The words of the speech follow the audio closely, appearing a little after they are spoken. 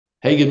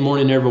Hey, good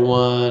morning,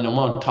 everyone. I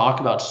want to talk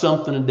about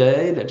something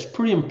today that's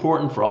pretty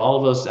important for all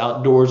of us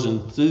outdoors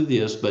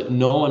enthusiasts, but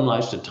no one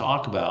likes to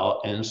talk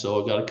about. And so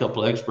I've got a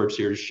couple of experts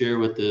here to share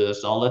with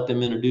us. I'll let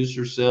them introduce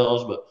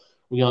themselves, but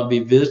we're going to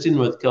be visiting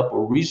with a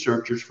couple of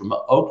researchers from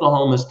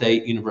Oklahoma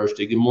State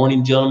University. Good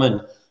morning,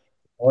 gentlemen.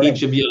 Each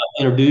Morning. of you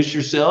introduce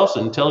yourselves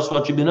and tell us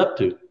what you've been up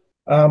to.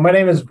 My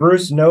name is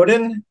Bruce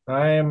Noden.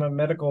 I am a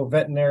medical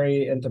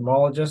veterinary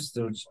entomologist,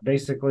 which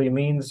basically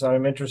means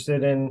I'm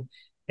interested in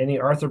any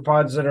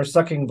arthropods that are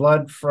sucking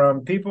blood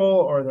from people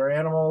or their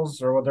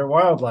animals or their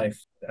wildlife.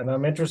 And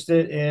I'm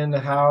interested in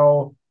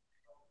how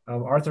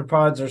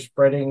arthropods are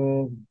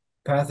spreading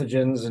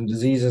pathogens and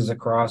diseases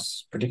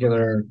across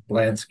particular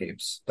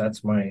landscapes.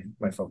 That's my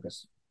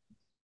focus.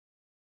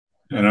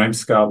 And I'm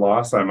Scott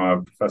Loss. I'm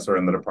a professor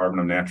in the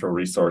Department of Natural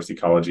Resource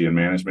Ecology and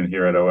Management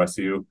here at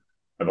OSU.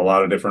 I have a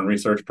lot of different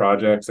research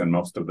projects, and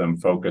most of them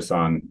focus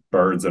on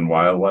birds and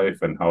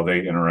wildlife and how they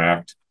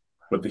interact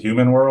with the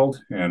human world.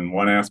 And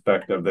one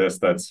aspect of this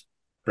that's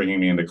bringing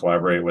me in to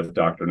collaborate with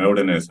Dr.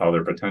 Noden is how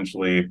they're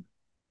potentially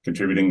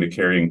contributing to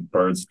carrying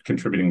birds,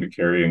 contributing to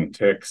carrying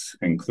ticks,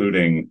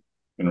 including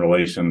in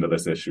relation to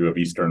this issue of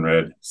eastern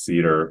red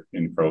cedar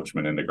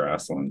encroachment into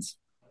grasslands.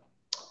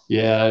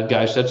 Yeah,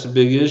 guys, that's a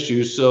big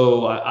issue.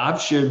 So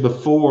I've shared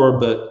before,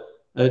 but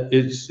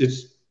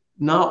it's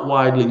not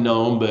widely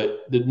known. But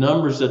the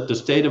numbers that the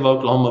state of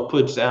Oklahoma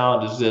puts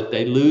out is that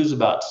they lose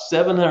about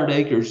 700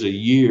 acres a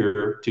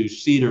year to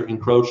cedar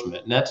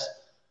encroachment, and that's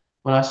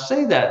when I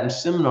say that in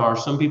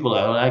seminars. Some people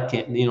I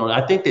can't,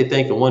 I think they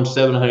think of one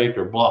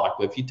 700-acre block,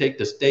 but if you take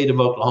the state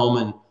of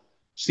Oklahoma and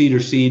cedar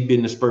seed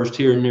being dispersed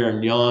here and there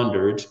and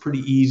yonder, it's pretty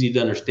easy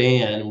to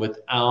understand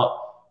without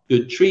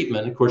good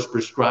treatment. Of course,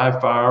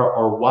 prescribed fire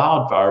or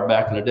wildfire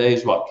back in the day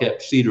is what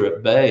kept cedar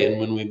at bay.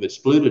 And when we've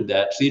excluded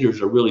that, cedars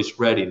are really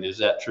spreading. Is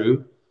that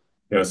true?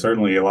 Yeah,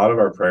 certainly a lot of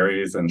our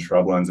prairies and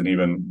shrublands and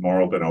even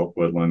more open oak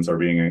woodlands are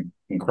being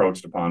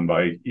encroached upon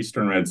by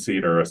eastern red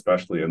cedar,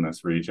 especially in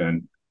this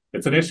region.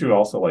 It's an issue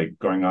also like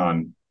going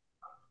on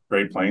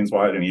Great Plains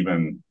wide and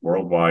even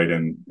worldwide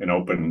in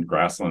open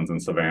grasslands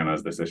and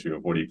savannas, this issue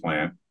of woody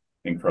plant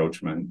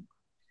encroachment.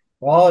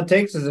 Well, all it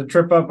takes is a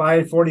trip up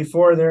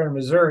I-44 there in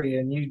Missouri,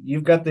 and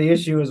you've got the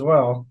issue as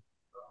well.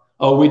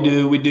 Oh, we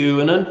do.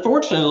 And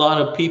unfortunately, a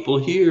lot of people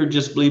here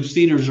just believe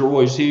cedars are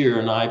always here.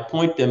 And I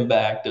point them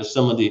back to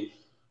some of the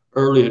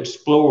early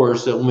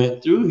explorers that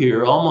went through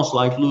here, almost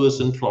like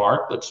Lewis and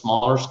Clark, but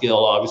smaller scale,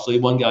 obviously.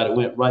 One guy that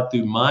went right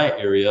through my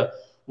area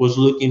was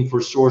looking for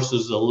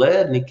sources of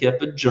lead, and he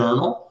kept a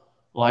journal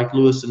like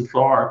Lewis and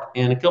Clark.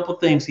 And a couple of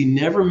things he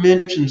never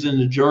mentions in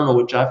the journal,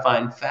 which I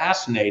find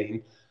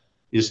fascinating,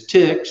 is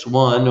ticks.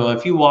 One,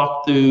 if you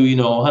walk through,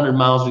 100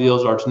 miles of the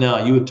Ozarks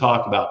now, you would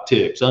talk about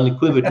ticks.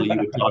 Unequivocally, you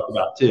would talk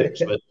about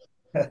ticks. But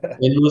and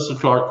Lewis and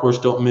Clark, of course,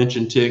 don't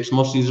mention ticks.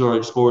 Most of these early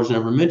explorers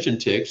never mention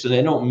ticks, and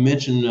they don't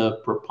mention the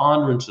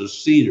preponderance of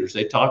cedars.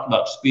 They talk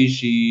about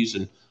species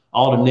and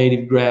all the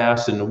native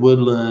grass and the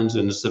woodlands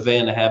and the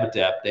savanna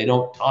habitat. They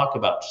don't talk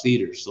about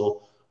cedars.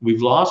 So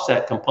we've lost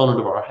that component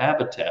of our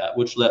habitat,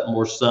 which let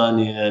more sun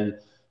in,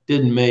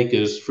 didn't make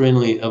as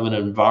friendly of an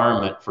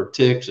environment for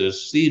ticks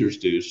as cedars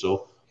do.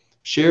 So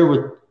share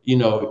with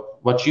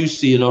what you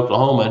see in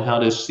Oklahoma and how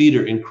this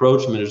cedar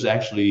encroachment is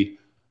actually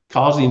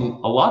causing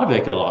a lot of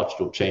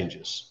ecological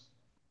changes.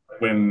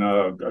 When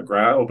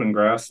open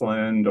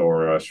grassland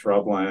or a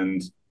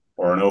shrubland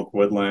or an oak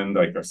woodland,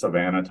 like a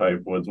savanna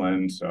type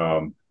woodland,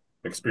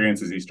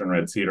 experiences eastern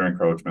red cedar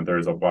encroachment,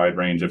 there's a wide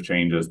range of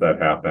changes that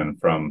happen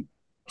from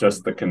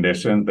just the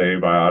conditions, the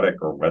abiotic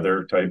or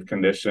weather type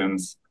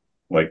conditions,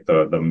 like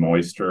the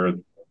moisture,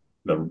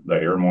 the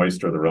air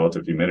moisture, the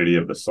relative humidity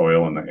of the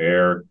soil and the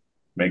air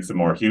makes it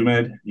more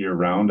humid year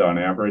round on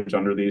average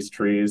under these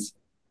trees,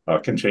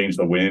 can change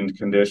the wind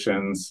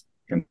conditions,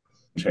 can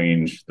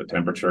change the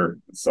temperature,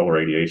 solar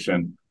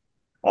radiation,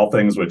 all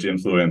things which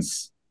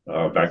influence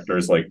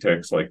vectors like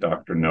ticks, like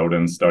Dr.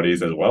 Noden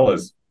studies, as well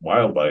as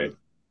wildlife,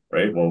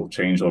 right? Will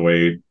change the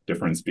way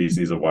different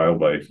species of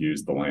wildlife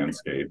use the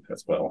landscape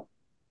as well.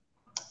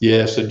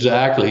 Yes,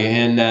 exactly.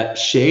 And that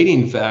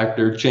shading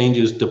factor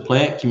changes the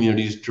plant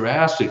communities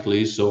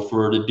drastically. So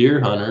for the deer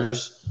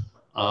hunters,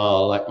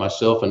 like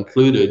myself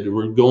included,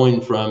 we're going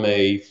from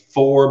a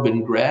forb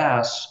and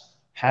grass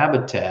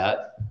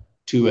habitat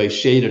to a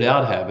shaded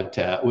out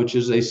habitat, which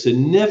is a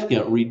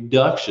significant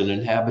reduction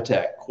in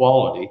habitat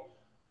quality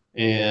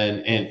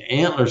and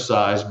antler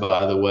size,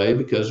 by the way,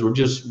 because we're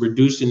just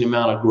reducing the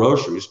amount of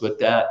groceries. But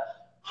that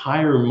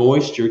higher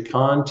moisture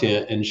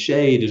content and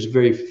shade is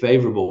very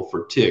favorable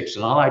for ticks.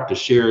 And I like to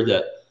share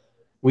that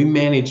we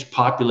manage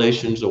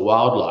populations of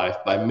wildlife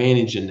by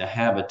managing the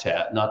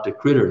habitat, not the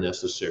critter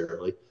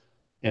necessarily.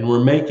 And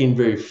we're making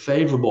very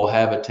favorable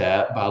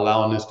habitat by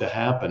allowing this to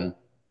happen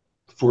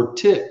for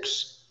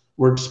ticks.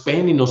 We're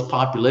expanding those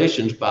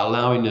populations by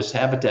allowing this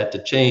habitat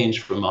to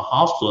change from a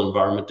hostile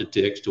environment to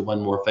ticks to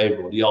one more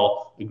favorable. Do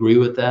y'all agree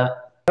with that?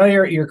 No,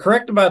 you're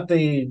correct about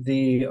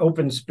the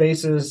open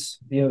spaces.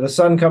 The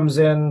sun comes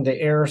in, the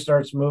air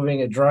starts moving,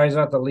 it dries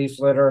out the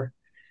leaf litter.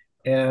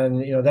 And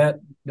that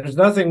there's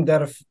nothing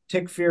that a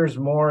tick fears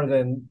more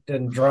than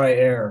dry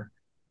air.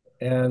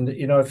 And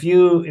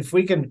if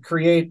we can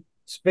create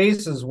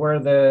spaces where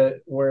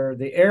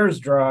the air is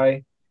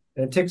dry,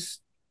 then ticks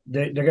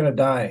they're going to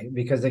die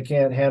because they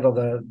can't handle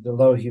the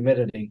low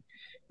humidity.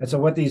 And so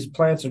what these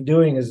plants are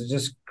doing is it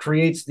just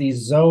creates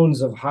these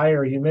zones of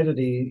higher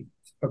humidity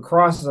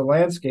across the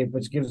landscape,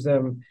 which gives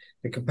them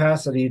the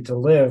capacity to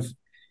live.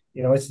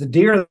 It's the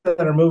deer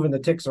that are moving the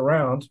ticks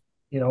around.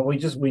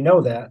 We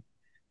know that.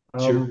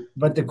 Sure.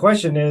 But the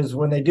question is,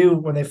 when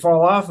they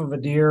fall off of a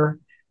deer,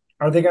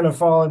 are they going to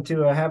fall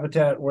into a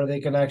habitat where they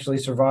can actually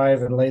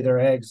survive and lay their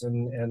eggs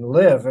and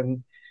live?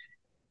 And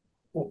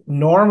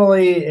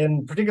normally,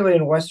 particularly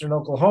in Western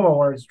Oklahoma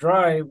where it's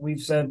dry, we've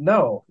said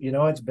no.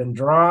 It's been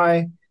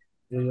dry.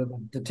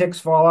 The ticks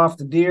fall off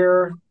the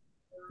deer.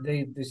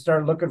 They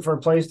start looking for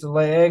a place to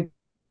lay eggs.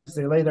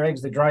 They lay their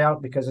eggs. They dry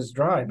out because it's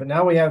dry. But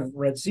now we have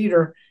red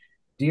cedar.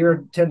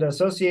 Deer tend to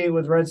associate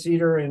with red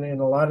cedar in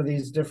a lot of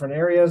these different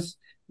areas.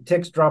 The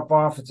ticks drop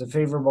off. It's a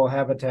favorable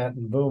habitat,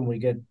 and boom, we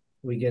get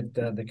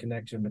the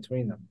connection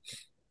between them.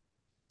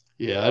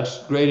 Yeah,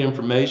 that's great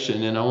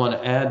information. And I want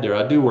to add there,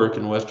 I do work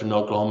in Western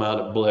Oklahoma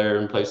out at Blair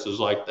and places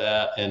like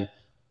that. And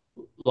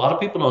a lot of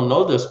people don't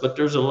know this, but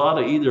there's a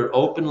lot of either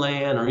open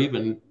land or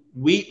even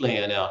wheat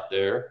land out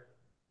there.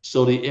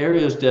 So the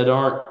areas that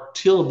aren't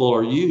tillable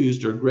or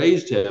used or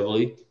grazed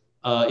heavily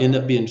end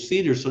up being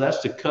cedar. So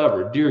that's the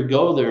cover. Deer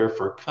go there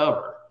for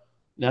cover.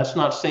 That's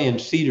not saying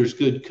cedar's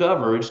good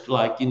cover. It's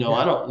like, I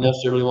don't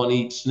necessarily want to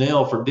eat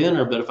snail for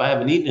dinner, but if I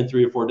haven't eaten in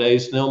 3 or 4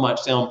 days, snail might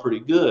sound pretty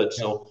good.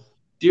 Yeah. So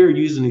deer are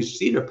using these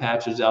cedar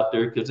patches out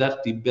there because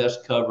that's the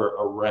best cover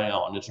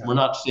around. We're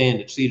not saying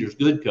that cedar's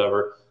good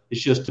cover.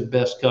 It's just the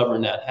best cover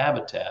in that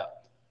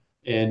habitat.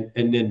 And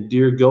then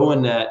deer go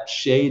in that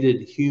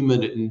shaded,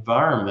 humid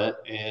environment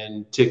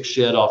and ticks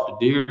shed off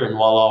the deer, and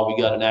voila,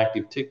 we got an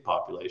active tick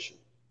population.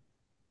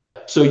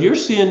 So you're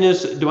seeing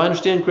this, do I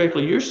understand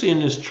correctly? You're seeing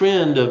this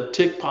trend of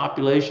tick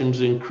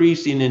populations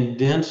increasing in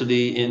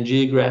density and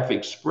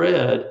geographic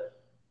spread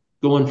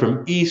going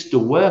from east to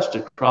west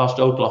across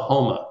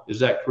Oklahoma. Is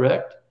that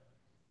correct?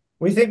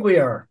 We think we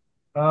are.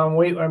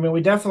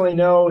 We definitely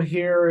know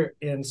here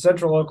in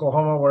central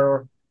Oklahoma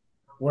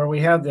where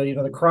we have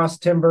the cross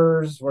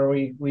timbers, where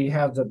we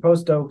have the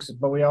post oaks,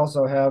 but we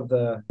also have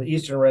the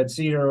eastern red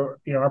cedar.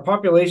 Our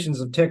populations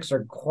of ticks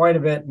are quite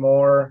a bit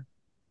more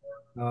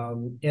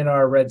in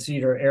our red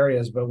cedar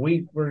areas. But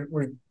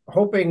we're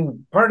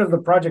hoping, part of the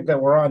project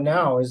that we're on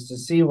now is to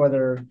see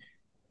whether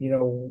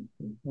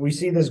we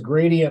see this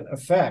gradient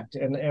effect,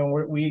 and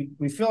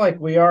we feel like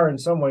we are in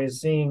some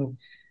ways seeing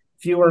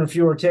fewer and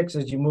fewer ticks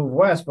as you move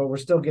west, but we're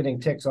still getting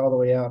ticks all the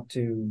way out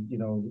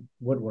to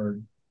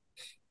Woodward.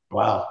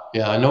 Wow.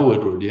 Yeah, I know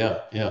Woodward. Yeah,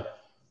 yeah.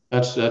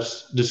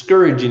 That's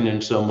discouraging in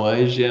some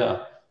ways.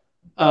 Yeah.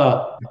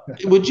 Uh,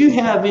 would you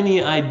have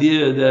any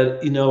idea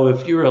that,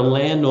 if you're a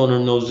landowner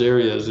in those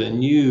areas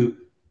and you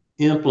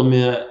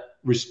implement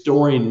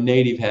restoring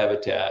native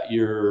habitat,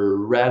 you're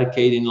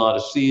eradicating a lot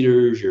of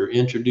cedars, you're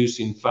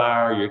introducing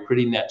fire, you're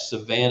creating that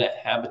savanna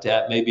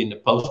habitat, maybe in the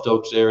post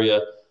oaks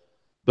area,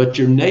 but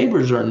your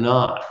neighbors are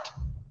not?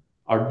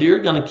 Are deer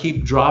going to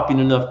keep dropping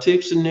enough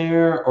ticks in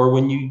there? Or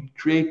when you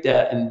create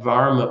that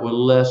environment with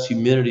less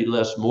humidity,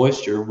 less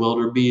moisture, will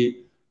there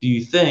be, do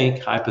you think,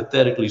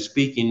 hypothetically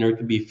speaking, there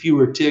could be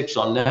fewer ticks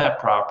on that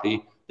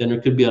property than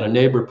there could be on a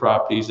neighbor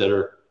properties that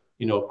are,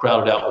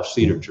 crowded out with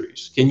cedar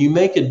trees? Can you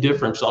make a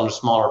difference on a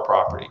smaller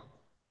property?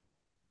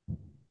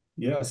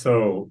 Yeah,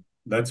 so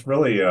that's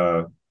really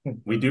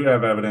we do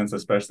have evidence,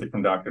 especially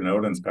from Dr.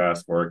 Noden's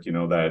past work,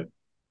 that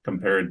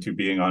compared to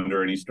being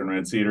under an eastern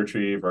red cedar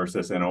tree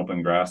versus an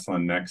open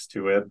grassland next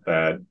to it,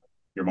 that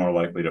you're more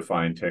likely to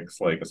find ticks,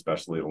 like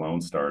especially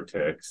Lone Star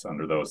ticks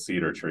under those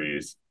cedar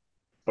trees.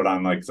 But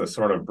on like the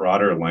sort of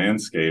broader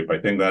landscape, I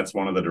think that's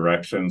one of the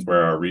directions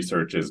where our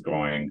research is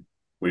going.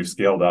 We've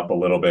scaled up a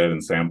little bit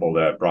and sampled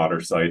at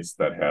broader sites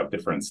that have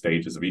different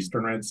stages of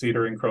eastern red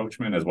cedar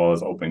encroachment, as well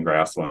as open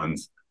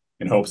grasslands,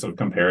 in hopes of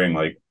comparing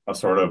like a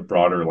sort of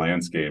broader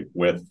landscape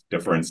with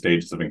different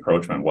stages of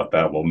encroachment, what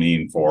that will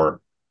mean for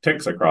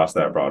ticks across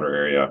that broader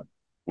area.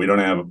 We don't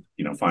have,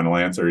 final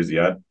answers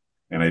yet.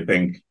 And I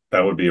think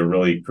that would be a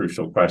really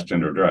crucial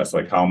question to address,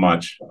 like how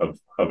much of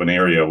an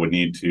area would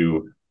need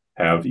to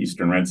have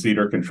eastern red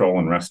cedar control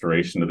and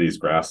restoration to these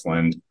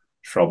grassland,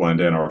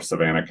 shrubland, and or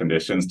savanna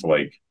conditions to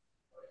like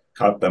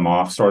cut them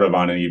off sort of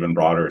on an even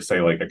broader,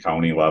 say like a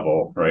county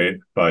level, right?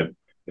 But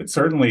it's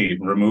certainly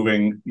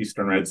removing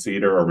eastern red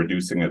cedar or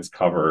reducing its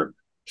cover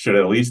should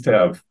at least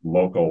have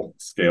local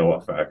scale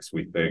effects,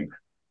 we think,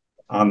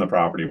 on the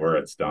property where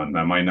it's done.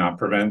 That might not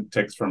prevent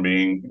ticks from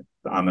being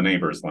on the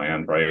neighbor's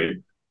land, right?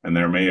 And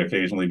there may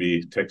occasionally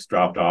be ticks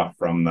dropped off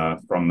from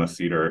the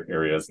cedar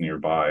areas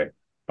nearby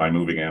by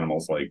moving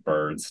animals like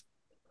birds,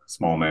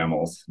 small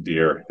mammals,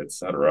 deer,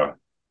 etc.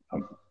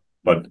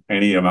 But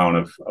any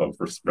amount of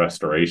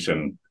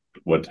restoration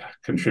would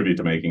contribute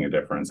to making a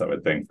difference, I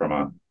would think,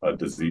 from a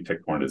disease,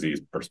 tick-borne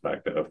disease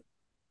perspective.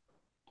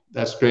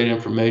 That's great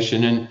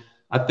information. And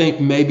I think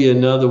maybe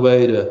another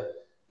way to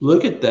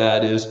look at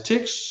that is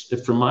ticks,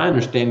 from my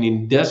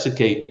understanding,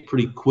 desiccate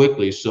pretty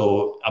quickly.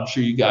 So I'm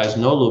sure you guys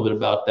know a little bit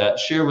about that.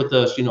 Share with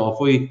us, if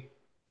we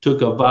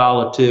took a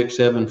vial of ticks,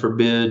 heaven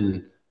forbid,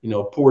 and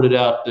poured it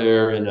out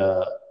there in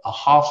a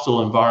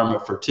hostile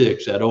environment for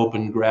ticks, that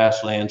open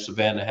grassland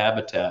savanna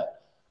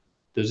habitat,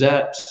 does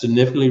that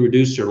significantly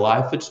reduce their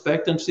life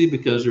expectancy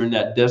because they're in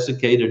that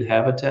desiccated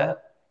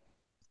habitat?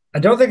 I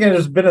don't think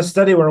there's been a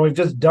study where we've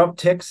just dumped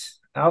ticks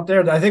out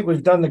there. I think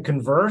we've done the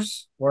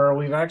converse, where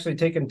we've actually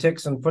taken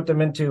ticks and put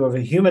them into a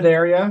humid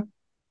area.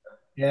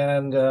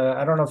 And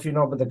I don't know if you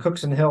know, but the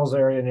Cookson Hills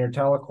area near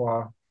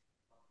Tahlequah,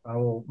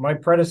 my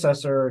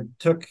predecessor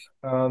took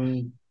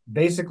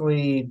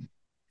basically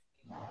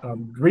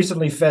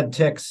recently fed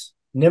ticks,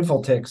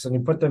 nymphal ticks, and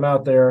he put them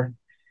out there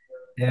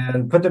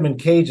and put them in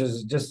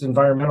cages, just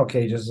environmental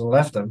cages, and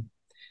left them.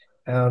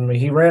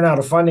 He ran out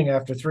of funding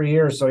after 3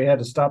 years, so he had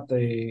to stop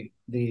the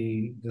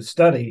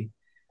study.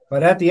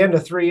 But at the end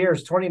of 3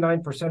 years,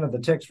 29% of the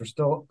ticks were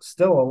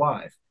still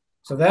alive.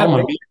 So that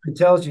basically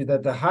tells you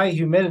that the high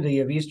humidity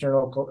of eastern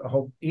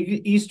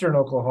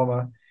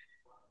Oklahoma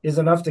is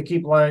enough to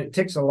keep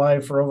ticks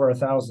alive for over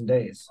 1,000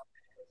 days.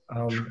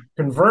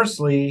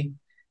 Conversely,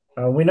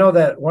 we know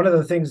that one of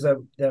the things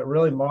that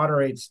really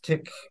moderates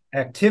tick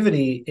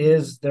activity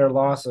is their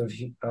loss of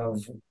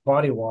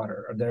body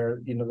water.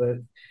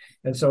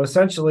 And so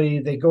essentially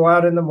they go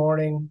out in the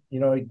morning.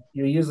 You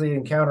usually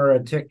encounter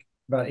a tick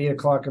about 8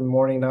 o'clock in the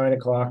morning, 9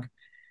 o'clock.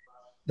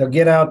 They'll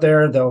get out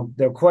there,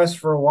 they'll quest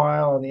for a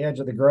while on the edge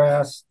of the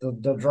grass, they'll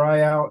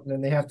dry out, and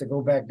then they have to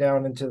go back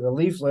down into the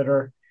leaf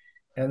litter,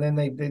 and then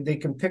they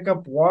can pick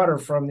up water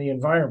from the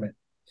environment.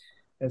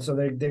 And so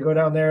they go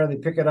down there, they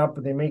pick it up,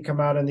 and they may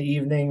come out in the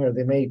evening, or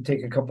they may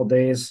take a couple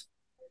days.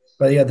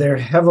 But yeah, they're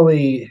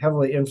heavily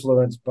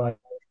influenced by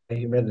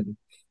humidity.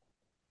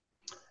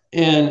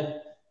 And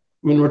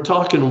when we're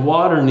talking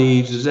water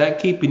needs, is that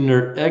keeping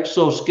their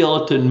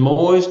exoskeleton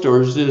moist,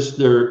 or is this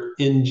they're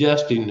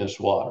ingesting this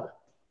water?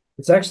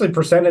 It's actually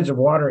percentage of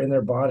water in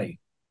their body.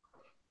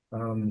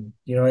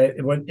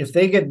 If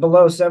they get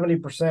below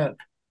 70%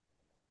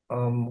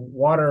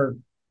 water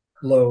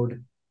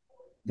load,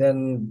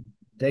 then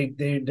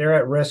they're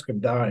at risk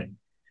of dying.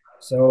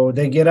 So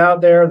they get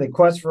out there, they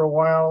quest for a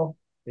while,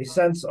 they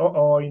sense,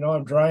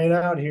 I'm drying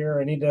out here.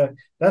 I need to.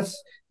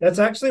 That's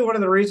actually one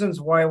of the reasons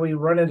why we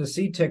run into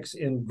sea ticks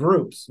in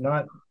groups,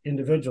 not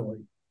individually.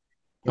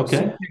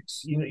 Okay.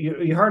 Ticks,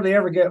 you hardly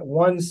ever get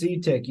one sea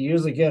tick. You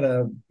usually get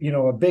a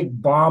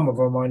big bomb of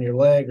them on your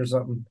leg or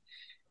something,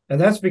 and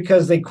that's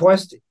because they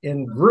quest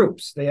in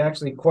groups. They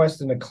actually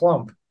quest in a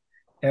clump,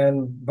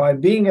 and by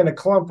being in a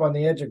clump on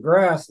the edge of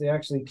grass, they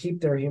actually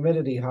keep their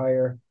humidity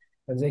higher,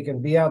 and they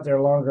can be out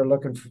there longer,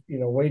 looking for,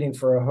 waiting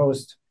for a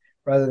host,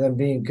 rather than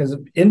because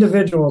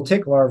individual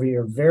tick larvae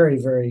are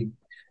very, very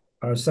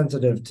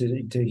sensitive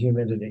to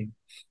humidity.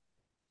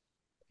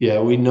 Yeah,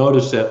 we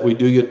notice that we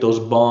do get those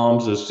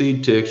bombs of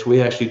seed ticks.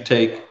 We actually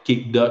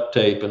keep duct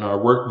tape in our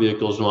work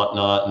vehicles and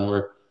whatnot, and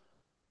we're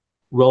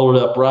roll it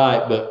up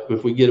right. But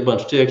if we get a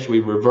bunch of ticks, we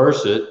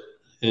reverse it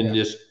and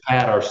just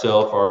pat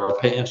ourselves or our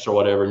pants or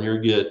whatever, and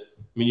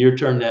you're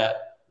turning that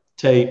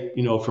tape,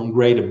 from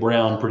gray to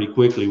brown pretty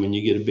quickly when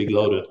you get a big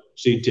load of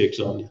seed ticks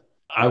on you.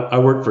 I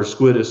worked for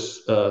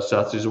Squidus,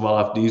 South Seas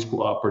Wildlife Disease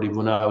Cooperative,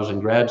 when I was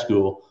in grad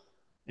school.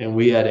 And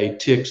we had a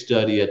tick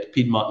study at the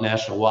Piedmont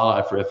National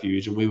Wildlife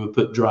Refuge, and we would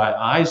put dry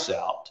ice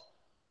out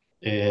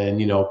and,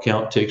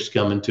 count ticks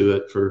coming to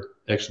it for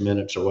X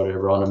minutes or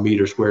whatever on a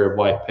meter square of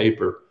white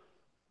paper.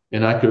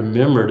 And I can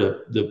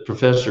remember the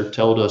professor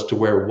told us to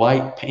wear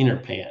white painter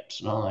pants.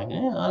 And I'm like,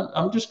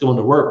 I'm just going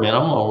to work, man.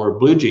 I'm going to wear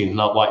blue jeans,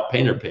 not white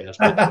painter pants.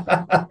 But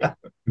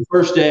the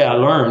first day I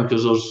learned,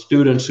 because those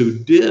students who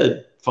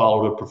did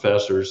follow the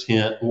professor's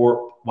hint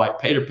wore white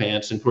painter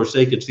pants, and of course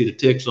they could see the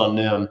ticks on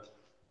them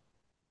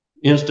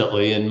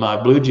instantly, and my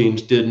blue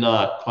jeans did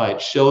not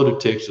quite show the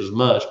ticks as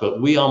much,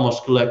 but we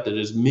almost collected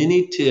as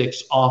many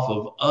ticks off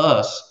of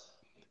us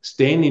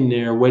standing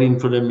there waiting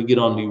for them to get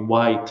on the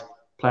white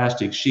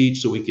plastic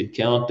sheets so we could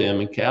count them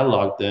and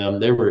catalog them.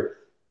 They were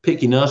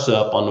picking us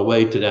up on the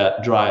way to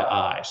that dry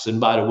ice. And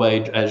by the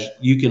way, as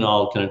you can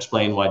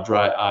explain why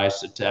dry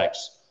ice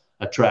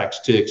attracts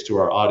ticks to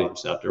our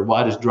audience out there.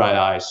 Why does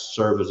dry ice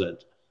serve as an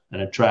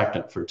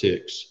attractant for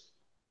ticks?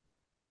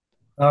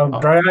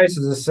 Dry ice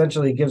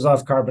essentially gives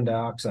off carbon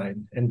dioxide,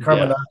 and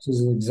carbon dioxide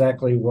is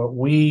exactly what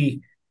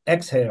we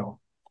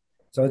exhale.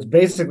 So it's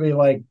basically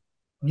like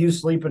you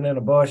sleeping in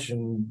a bush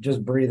and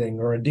just breathing,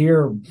 or a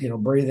deer,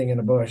 breathing in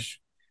a bush.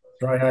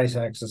 Dry ice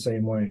acts the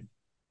same way.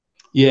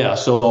 Yeah.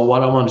 So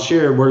what I want to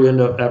share, we're going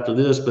to end up after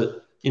this,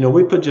 but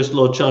we put just a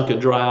little chunk of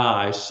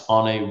dry ice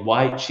on a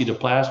white sheet of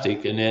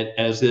plastic, and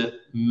as it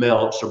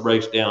melts or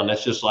breaks down,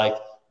 that's just like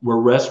we're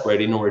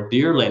respirating, or a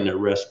deer laying there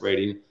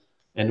respirating.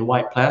 And the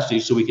white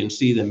plastic, so we can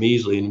see them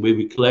easily, and we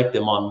would collect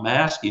them on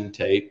masking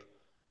tape.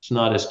 It's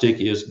not as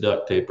sticky as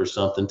duct tape or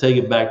something. Take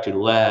it back to the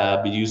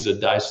lab, use a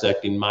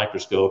dissecting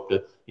microscope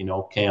to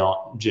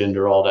count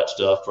gender, all that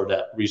stuff for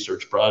that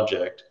research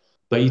project.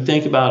 But you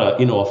think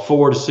about a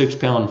 4 to 6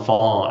 pound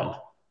fawn,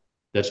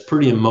 that's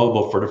pretty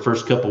immobile for the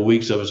first couple of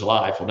weeks of his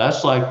life. Well,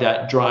 that's like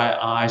that dry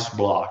ice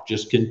block,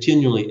 just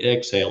continually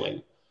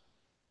exhaling.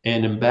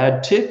 And in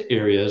bad tick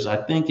areas, I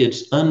think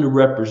it's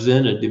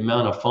underrepresented the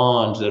amount of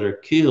fawns that are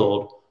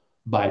killed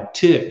by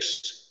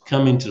ticks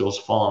coming to those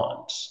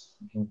fawns.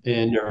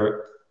 And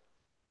they're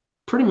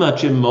pretty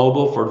much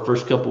immobile for the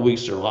first couple of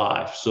weeks of their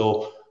life.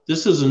 So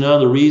this is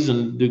another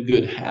reason to do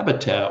good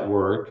habitat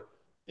work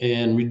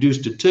and reduce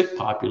the tick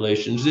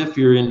populations if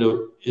you're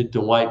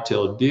into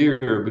white-tailed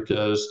deer,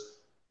 because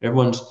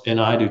everyone's, and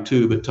I do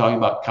too, but talking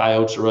about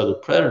coyotes or other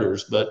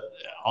predators, but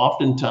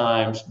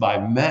oftentimes by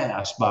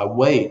mass, by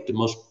weight, the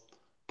most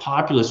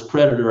populous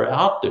predator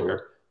out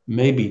there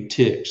may be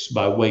ticks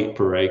by weight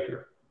per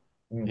acre.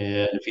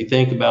 And if you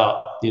think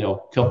about, a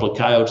couple of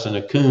coyotes and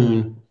a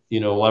coon,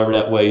 whatever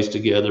that weighs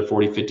together,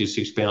 40, 50,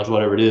 60 pounds,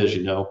 whatever it is,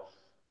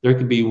 there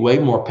could be way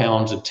more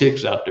pounds of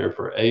ticks out there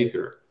per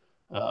acre.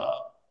 Uh,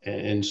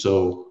 and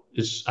so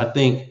I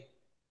think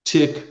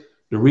tick,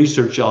 the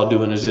research y'all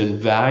doing is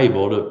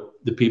invaluable to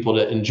the people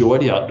that enjoy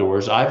the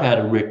outdoors. I've had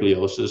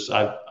ehrlichiosis.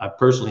 I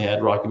personally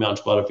had Rocky Mountain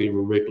spotted fever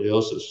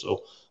ehrlichiosis.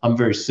 So I'm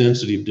very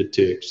sensitive to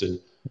ticks, and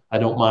I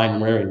don't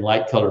mind wearing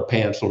light colored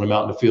pants when I'm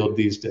out in the field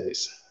these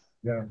days.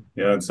 Yeah.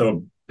 Yeah. And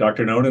so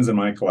Dr. Nodens and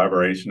my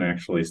collaboration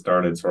actually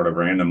started sort of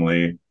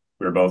randomly.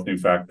 We were both new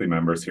faculty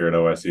members here at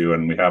OSU,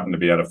 and we happened to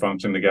be at a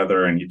function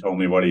together, and he told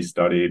me what he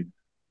studied.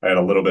 I had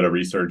a little bit of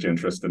research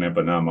interest in it,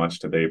 but not much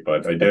to date.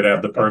 But I did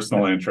have the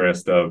personal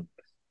interest of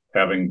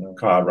having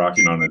caught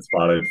Rocky Mountain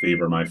spotted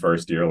fever my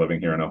first year living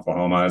here in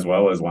Oklahoma, as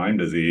well as Lyme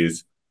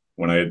disease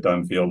when I had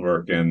done field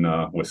work in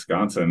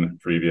Wisconsin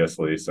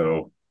previously.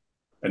 So,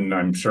 and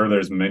I'm sure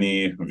there's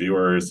many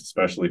viewers,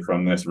 especially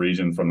from this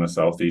region, from the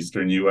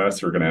southeastern U.S.,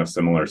 who are going to have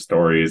similar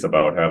stories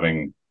about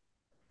having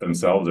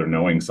themselves or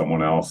knowing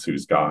someone else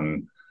who's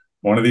gotten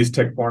one of these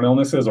tick-borne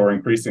illnesses, or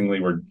increasingly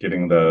we're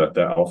getting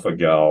the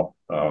alpha-gal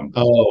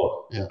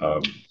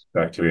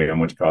bacterium,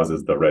 which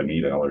causes the red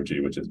meat allergy,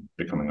 which is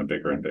becoming a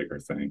bigger and bigger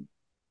thing.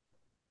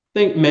 I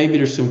think maybe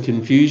there's some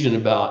confusion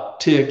about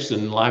ticks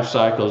and life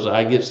cycles.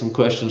 I get some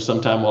questions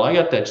sometimes. Well, I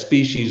got that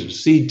species of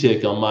seed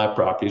tick on my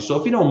property. So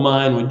if you don't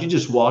mind, would you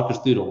just walk us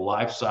through the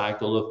life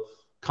cycle of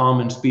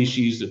common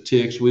species of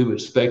ticks we would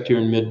expect here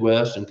in the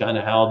Midwest, and kind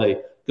of how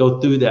they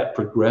go through that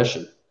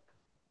progression?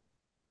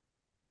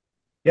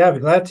 Yeah, I'd be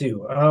glad to.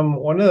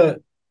 One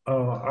of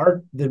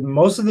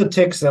most of the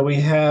ticks that we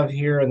have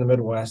here in the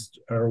Midwest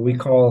are we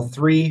call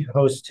three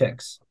host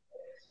ticks.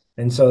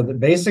 And so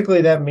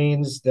basically that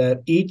means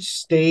that each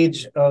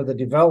stage of the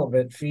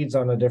development feeds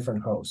on a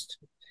different host.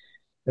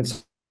 And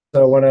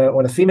so when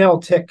a female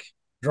tick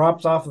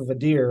drops off of a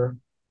deer,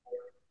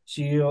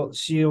 she'll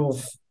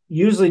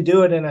usually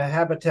do it in a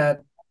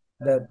habitat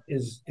that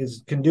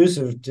is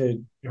conducive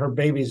to her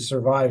baby's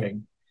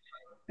surviving.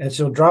 And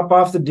she'll drop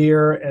off the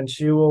deer, and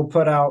she will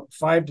put out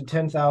 5,000 to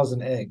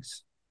 10,000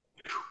 eggs.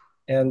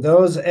 And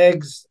those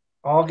eggs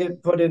all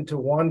get put into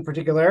one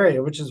particular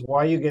area, which is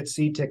why you get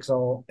seed ticks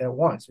all at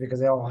once, because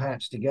they all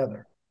hatch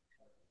together.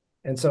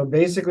 And so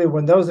basically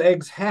when those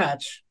eggs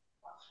hatch,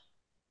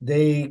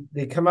 they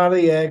come out of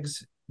the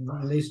eggs,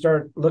 they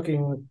start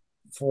looking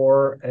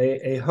for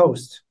a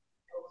host.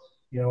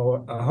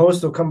 A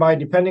host will come by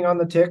depending on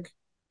the tick.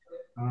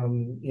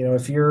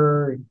 If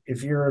you're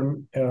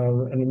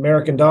an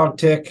American dog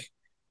tick,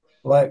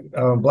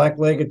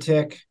 black-legged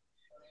tick,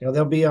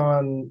 they'll be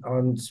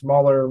on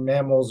smaller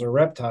mammals or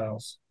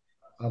reptiles.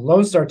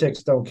 Lone Star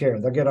ticks don't care.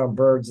 They'll get on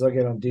birds, they'll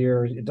get on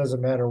deer. It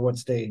doesn't matter what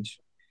stage.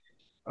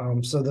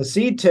 So the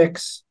seed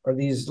ticks, or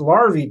these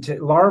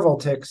larval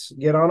ticks,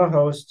 get on a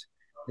host,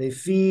 they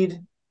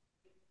feed,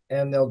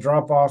 and they'll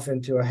drop off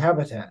into a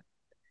habitat.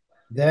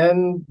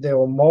 Then they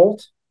will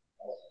molt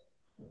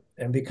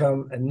and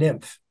become a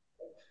nymph.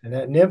 And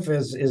that nymph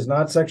is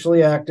not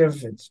sexually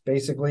active. It's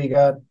basically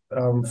got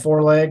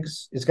 4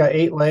 legs. It's got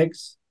 8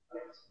 legs.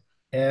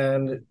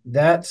 And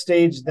that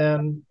stage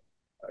then,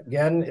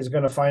 again, is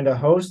going to find a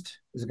host,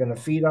 is going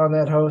to feed on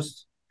that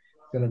host,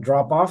 going to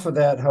drop off of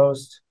that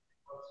host,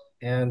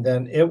 and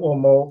then it will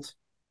molt.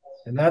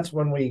 And that's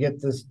when we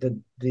get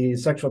the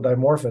sexual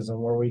dimorphism,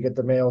 where we get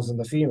the males and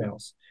the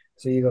females.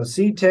 So you go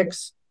seed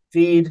ticks,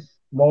 feed,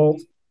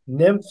 molt,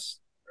 nymphs,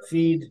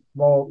 feed,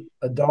 molt,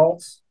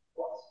 adults,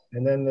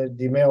 and then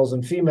the males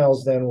and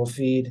females then will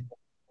feed,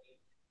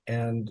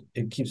 and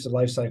it keeps the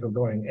life cycle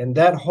going. And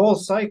that whole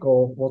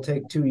cycle will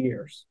take 2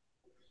 years.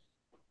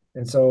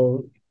 And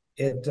so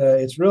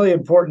it's really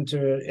important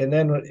to, and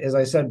then as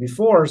I said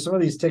before, some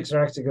of these ticks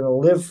are actually going to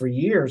live for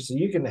years. So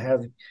you can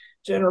have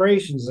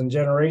generations and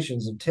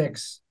generations of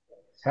ticks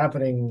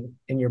happening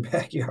in your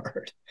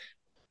backyard.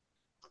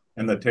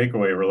 And the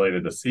takeaway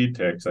related to seed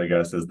ticks, I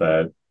guess, is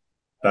that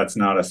that's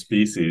not a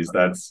species,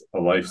 that's a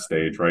life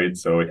stage, right?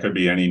 So it could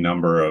be any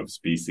number of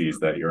species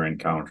that you're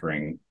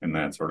encountering in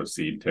that sort of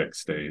seed tick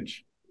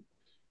stage.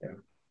 Yeah.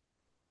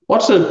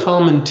 What's a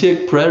common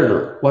tick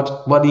predator?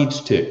 What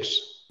eats ticks?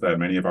 That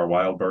many of our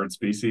wild bird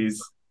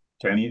species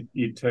can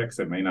eat ticks.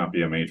 It may not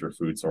be a major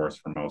food source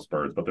for most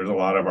birds, but there's a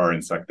lot of our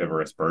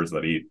insectivorous birds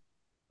that eat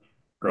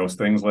gross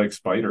things like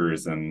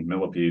spiders and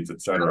millipedes,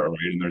 et cetera,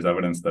 right? And there's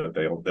evidence that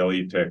they'll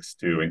eat ticks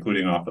too,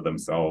 including off of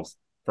themselves.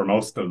 For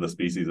most of the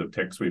species of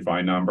ticks we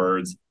find on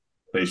birds,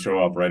 they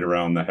show up right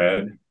around the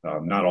head.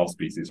 Not all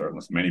species, or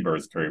many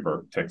birds carry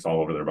ticks all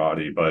over their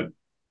body, but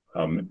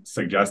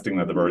suggesting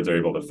that the birds are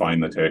able to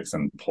find the ticks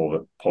and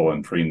pull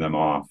and preen them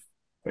off.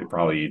 They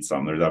probably eat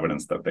some. There's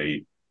evidence that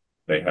they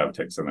have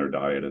ticks in their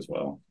diet as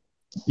well.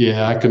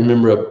 Yeah, I can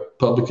remember a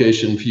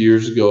publication a few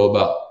years ago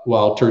about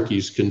wild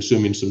turkeys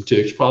consuming some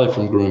ticks, probably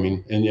from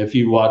grooming. And if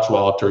you watch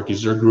wild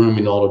turkeys, they're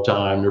grooming all the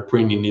time. They're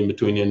preening in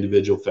between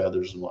individual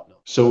feathers and whatnot.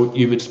 So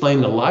you've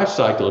explained the life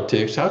cycle of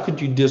ticks. How could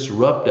you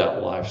disrupt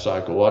that life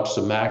cycle? What's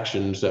some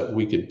actions that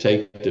we could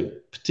take to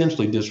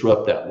potentially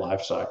disrupt that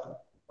life cycle?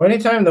 Well,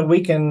 anytime that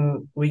we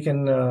can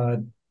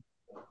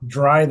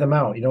dry them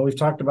out. We've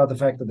talked about the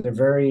fact that they're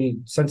very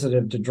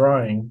sensitive to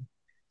drying.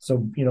 So,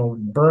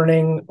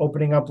 burning,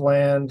 opening up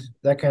land,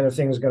 that kind of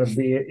thing is going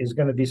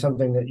to be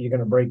something that you're going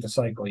to break the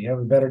cycle. You have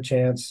a better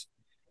chance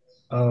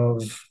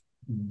of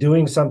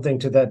doing something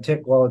to that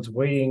tick while it's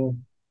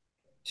waiting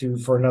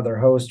for another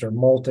host, or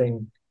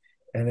molting,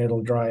 and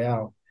it'll dry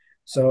out.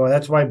 So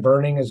that's why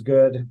burning is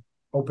good.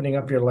 Opening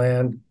up your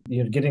land,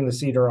 getting the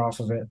cedar off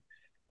of it.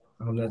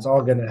 That's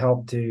all going to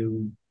help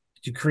to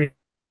create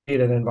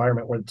an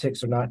environment where the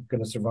ticks are not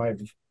going to survive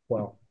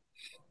well.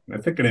 I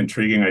think an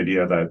intriguing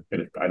idea that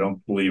I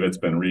don't believe it's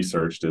been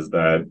researched is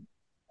that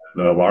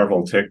the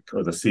larval tick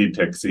or the seed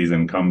tick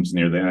season comes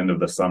near the end of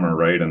the summer,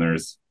 right? And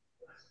there's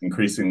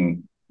increasingly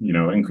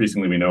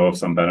we know of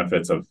some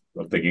benefits of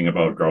thinking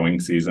about growing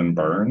season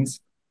burns.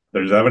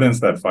 There's evidence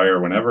that fire,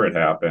 whenever it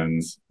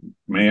happens,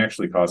 may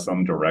actually cause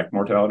some direct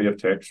mortality of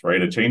ticks,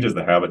 right? It changes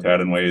the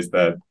habitat in ways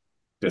that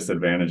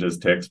disadvantages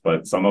ticks,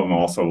 but some of them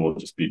also will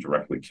just be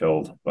directly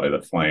killed by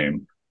the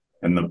flame.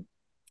 And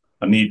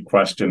a neat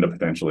question to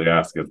potentially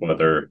ask is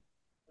whether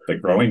the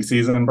growing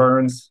season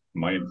burns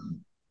might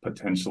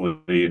potentially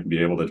be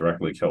able to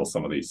directly kill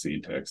some of these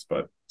seed ticks.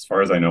 But as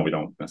far as I know, we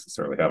don't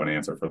necessarily have an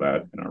answer for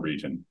that in our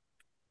region.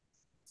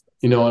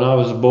 When I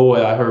was a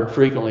boy, I heard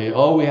frequently,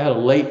 oh, we had a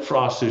late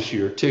frost this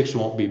year. Ticks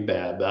won't be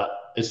bad. But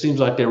it seems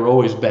like they were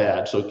always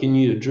bad. So can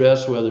you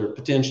address whether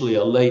potentially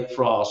a late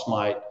frost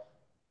might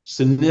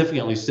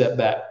significantly set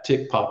back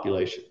tick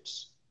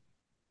populations?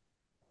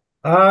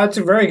 It's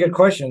a very good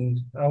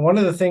question. One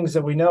of the things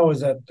that we know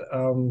is that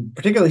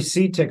particularly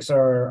seed ticks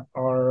are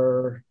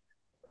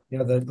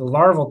the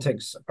larval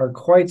ticks are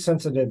quite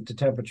sensitive to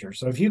temperature.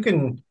 So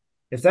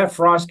if that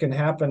frost can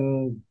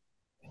happen,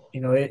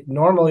 it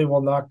normally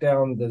will knock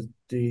down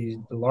the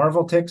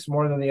larval ticks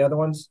more than the other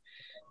ones.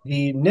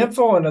 The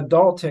nymphal and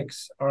adult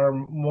ticks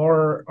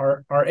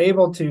are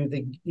able to,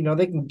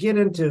 they can get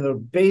into the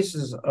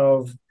bases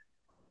of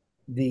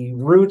the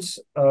roots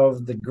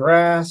of the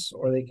grass,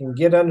 or they can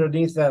get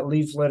underneath that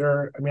leaf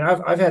litter. I mean,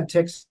 I've had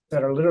ticks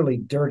that are literally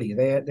dirty.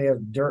 They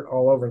have dirt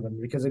all over them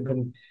because they've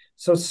been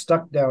so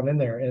stuck down in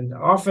there. And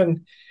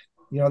often,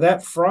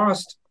 that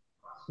frost,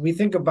 we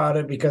think about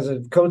it because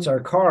it coats our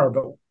car,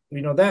 but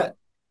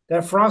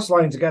that frost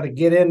line's got to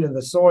get into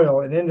the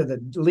soil and into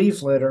the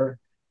leaf litter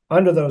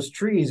under those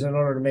trees in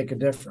order to make a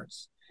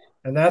difference.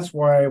 And that's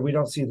why we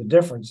don't see the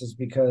difference, is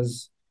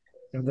because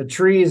the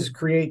trees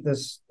create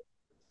this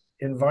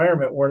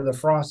environment where the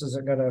frost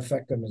isn't going to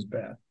affect them as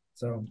bad.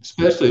 So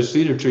especially a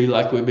cedar tree,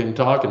 like we've been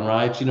talking,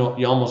 right?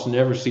 You almost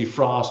never see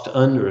frost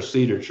under a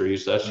cedar tree.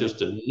 So that's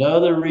just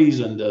another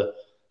reason to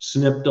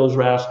snip those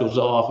rascals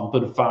off and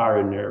put a fire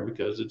in there,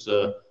 because it's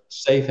a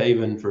safe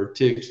haven for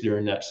ticks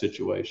during that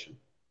situation.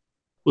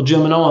 Well,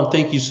 gentlemen, I want to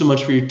thank you so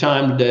much for your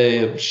time today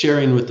of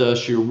sharing with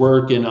us your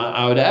work. And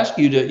I would ask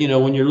you to,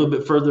 when you're a little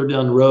bit further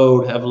down the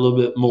road, have a little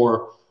bit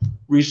more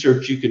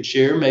research you could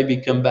share, maybe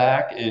come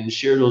back and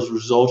share those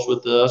results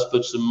with us,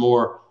 put some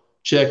more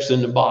checks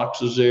in the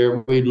boxes there.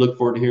 We'd look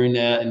forward to hearing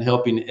that and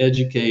helping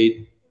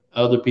educate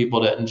other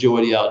people that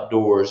enjoy the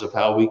outdoors of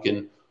how we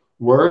can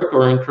work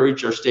or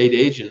encourage our state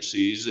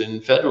agencies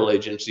and federal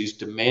agencies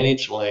to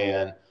manage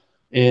land.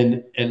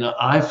 And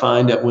I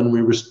find that when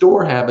we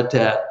restore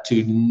habitat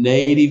to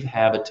native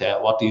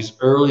habitat, what these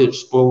early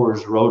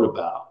explorers wrote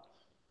about,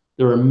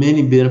 there are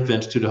many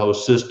benefits to the whole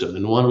system.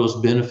 And one of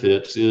those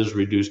benefits is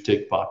reduced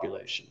tick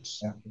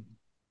populations.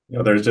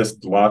 Yeah. There's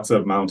just lots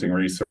of mounting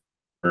research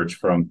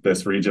from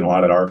this region, a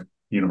lot at our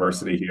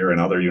university here and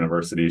other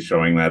universities,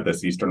 showing that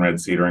this eastern red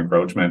cedar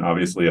encroachment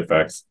obviously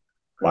affects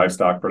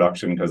livestock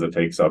production because it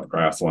takes up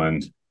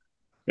grassland.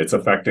 It's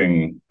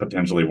affecting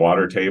potentially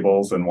water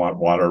tables and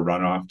water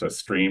runoff to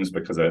streams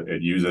because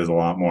it uses a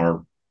lot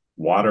more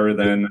water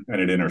and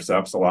it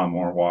intercepts a lot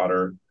more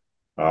water.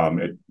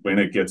 When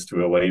it gets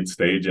to a late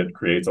stage, it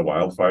creates a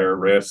wildfire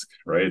risk,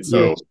 right?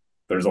 So yes,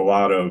 there's a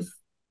lot of,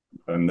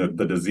 and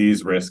the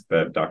disease risk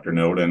that Dr.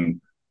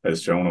 Noden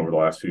has shown over the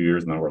last few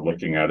years and that we're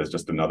looking at is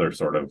just another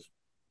sort of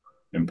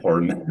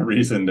important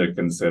reason to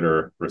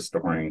consider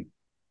restoring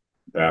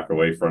back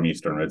away from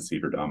eastern red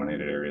cedar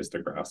dominated areas to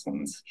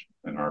grasslands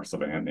and our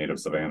native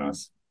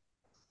savannas.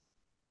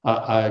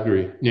 I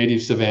agree.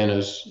 Native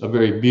savannas, a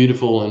very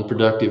beautiful and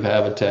productive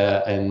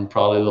habitat, and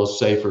probably a little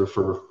safer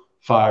for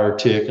fire,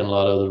 tick, and a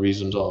lot of other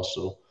reasons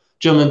also.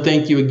 Gentlemen,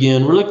 thank you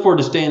again. We look forward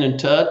to staying in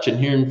touch and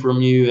hearing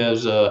from you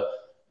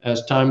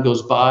as time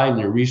goes by and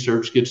your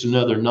research gets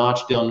another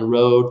notch down the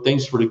road.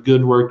 Thanks for the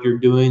good work you're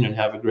doing, and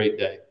have a great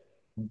day.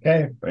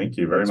 Okay. Thank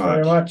you very Thanks much.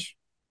 very much.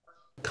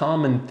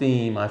 Common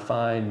theme I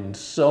find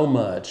so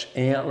much: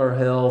 antler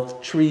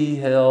health, tree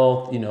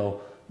health,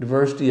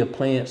 diversity of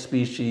plant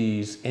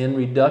species, and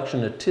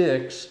reduction of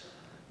ticks,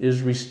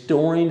 is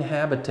restoring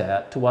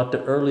habitat to what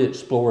the early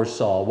explorers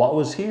saw, what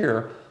was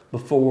here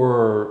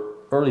before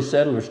early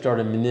settlers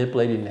started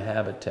manipulating the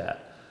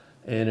habitat.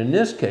 And in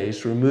this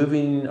case,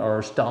 removing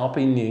or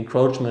stopping the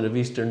encroachment of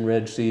eastern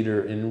red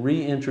cedar and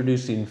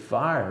reintroducing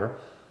fire,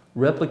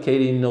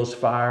 replicating those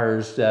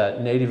fires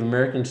that Native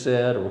Americans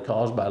said were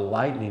caused by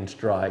lightning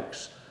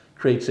strikes,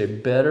 creates a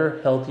better,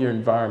 healthier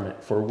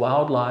environment for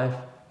wildlife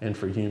and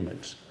for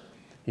humans.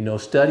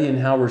 Studying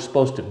how we're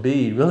supposed to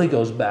be really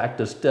goes back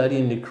to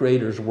studying the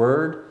Creator's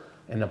Word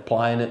and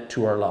applying it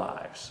to our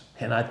lives.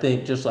 And I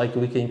think just like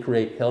we can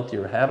create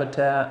healthier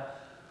habitat,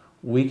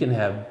 we can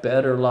have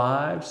better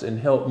lives and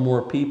help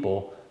more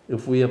people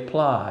if we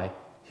apply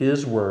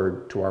His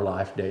Word to our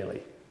life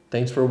daily.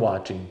 Thanks for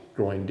watching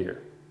Growing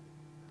Deer.